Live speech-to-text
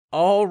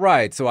All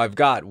right, so I've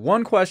got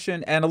one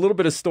question and a little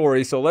bit of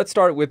story. So let's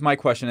start with my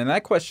question, and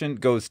that question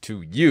goes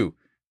to you,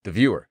 the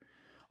viewer.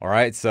 All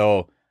right,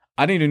 so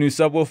I need a new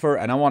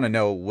subwoofer, and I want to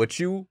know what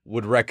you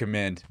would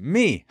recommend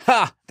me.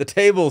 Ha! The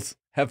tables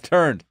have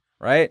turned,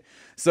 right?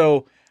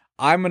 So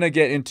I'm going to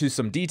get into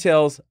some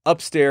details.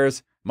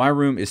 Upstairs, my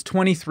room is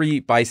 23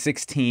 by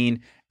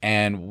 16,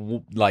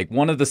 and like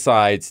one of the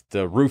sides,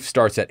 the roof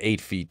starts at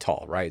 8 feet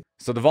tall, right?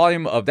 So the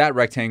volume of that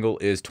rectangle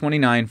is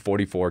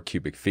 2944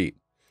 cubic feet.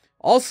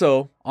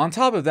 Also, on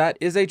top of that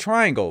is a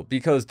triangle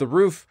because the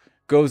roof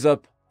goes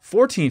up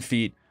 14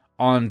 feet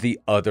on the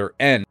other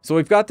end. So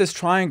we've got this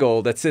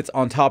triangle that sits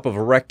on top of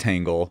a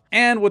rectangle,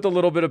 and with a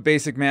little bit of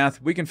basic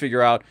math, we can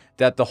figure out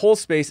that the whole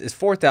space is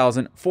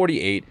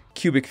 4,048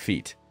 cubic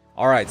feet.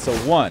 All right, so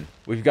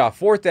we've got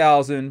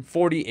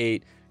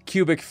 4,048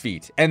 cubic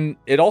feet, and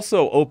it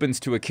also opens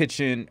to a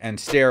kitchen and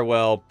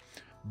stairwell,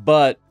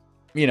 but,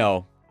 you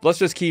know, let's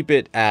just keep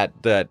it at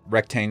that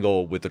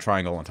rectangle with the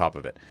triangle on top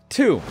of it.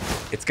 2,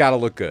 it's gotta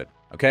look good,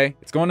 okay?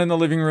 It's going in the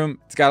living room,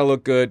 it's gotta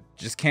look good.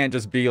 Just can't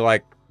just be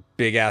like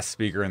big ass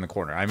speaker in the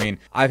corner. I mean,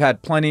 I've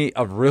had plenty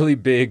of really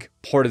big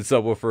ported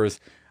subwoofers.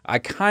 I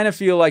kind of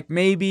feel like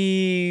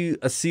maybe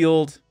a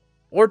sealed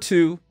or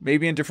 2,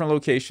 maybe in different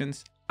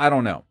locations. I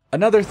don't know.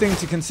 Another thing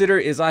to consider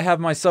is I have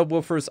my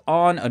subwoofers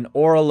on an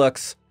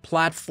Auralux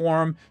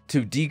platform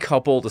to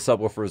decouple the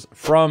subwoofers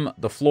from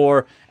the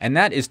floor, and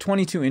that is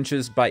 22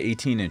 inches by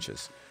 18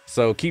 inches.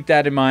 So keep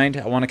that in mind.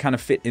 I want to kind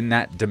of fit in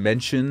that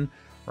dimension,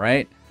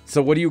 right?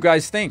 So what do you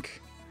guys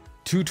think?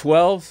 2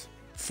 12s,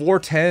 4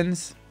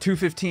 10s, 2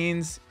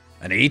 15s,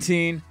 an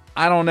 18?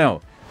 I don't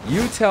know.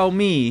 You tell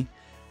me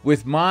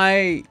with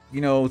my,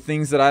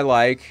 things that I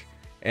like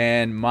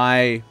and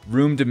my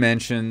room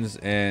dimensions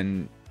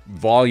and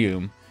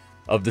volume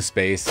of the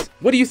space.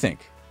 What do you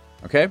think?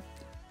 Okay?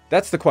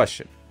 That's the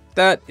question.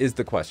 That is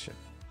the question.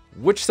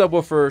 Which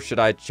subwoofer should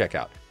I check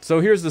out? So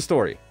here's the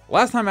story.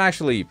 Last time I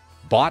actually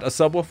bought a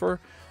subwoofer,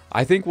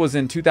 I think was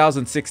in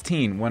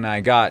 2016 when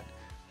I got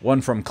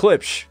one from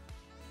Klipsch.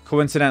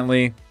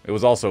 Coincidentally, it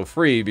was also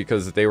free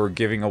because they were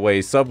giving away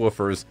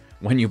subwoofers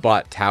when you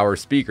bought tower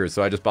speakers.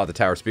 So I just bought the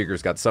tower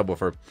speakers, got the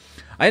subwoofer.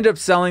 I ended up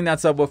selling that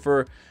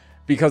subwoofer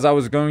because I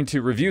was going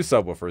to review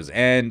subwoofers.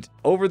 And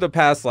over the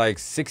past like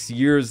 6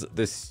 years,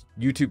 this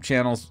YouTube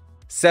channel's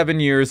 7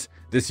 years,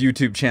 this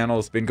YouTube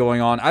channel's been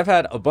going on. I've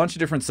had a bunch of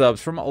different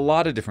subs from a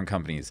lot of different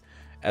companies.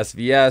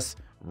 SVS,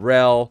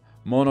 Rel,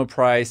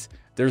 Monoprice.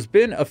 There's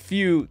been a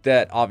few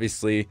that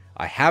obviously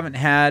I haven't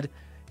had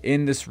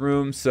in this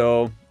room,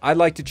 so I'd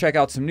like to check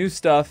out some new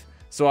stuff.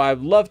 So I'd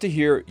love to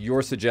hear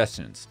your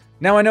suggestions.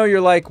 Now I know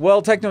you're like,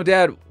 well, Techno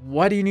Dad,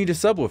 why do you need a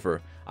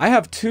subwoofer? I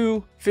have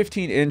 2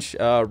 15-inch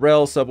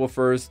Rel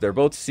subwoofers. They're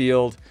both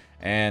sealed,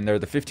 and they're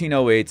the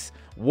 1508s.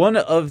 One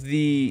of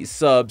the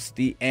subs,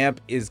 the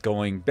amp is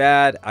going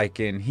bad. I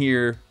can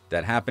hear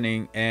that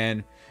happening,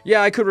 and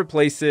yeah, I could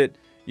replace it,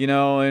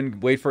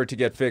 and wait for it to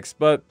get fixed,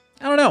 but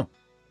I don't know.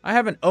 I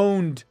haven't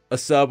owned a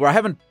sub, or I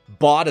haven't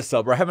bought a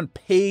sub, or I haven't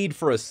paid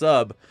for a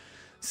sub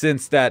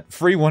since that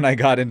free one I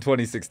got in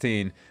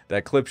 2016,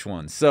 that Klipsch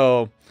one.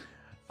 So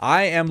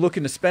I am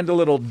looking to spend a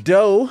little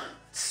dough,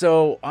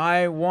 so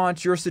I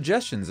want your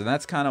suggestions, and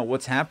that's kind of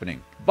what's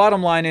happening.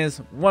 Bottom line is,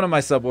 one of my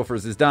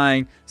subwoofers is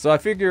dying, so I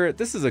figure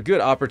this is a good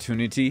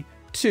opportunity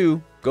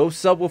to go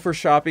subwoofer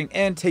shopping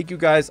and take you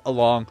guys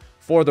along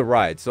for the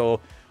ride. So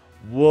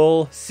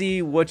we'll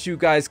see what you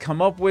guys come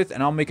up with,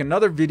 and I'll make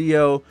another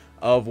video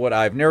of what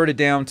I've narrowed it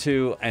down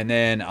to, and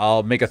then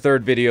I'll make a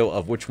third video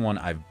of which one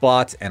I've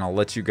bought, and I'll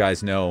let you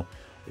guys know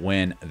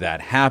when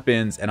that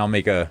happens, and I'll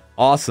make a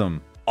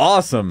awesome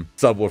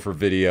subwoofer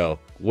video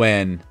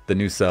when the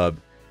new sub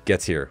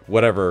gets here,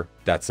 whatever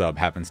that sub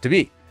happens to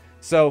be.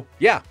 So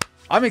yeah,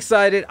 I'm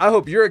excited. I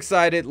hope you're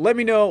excited. Let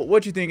me know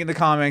what you think in the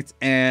comments,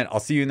 and I'll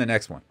see you in the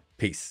next one.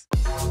 Peace.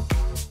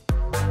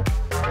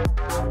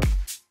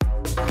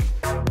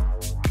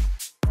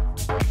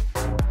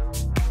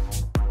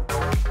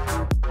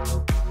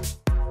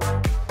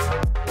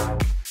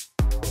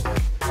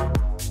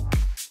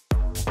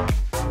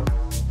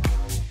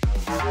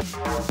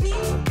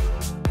 Me.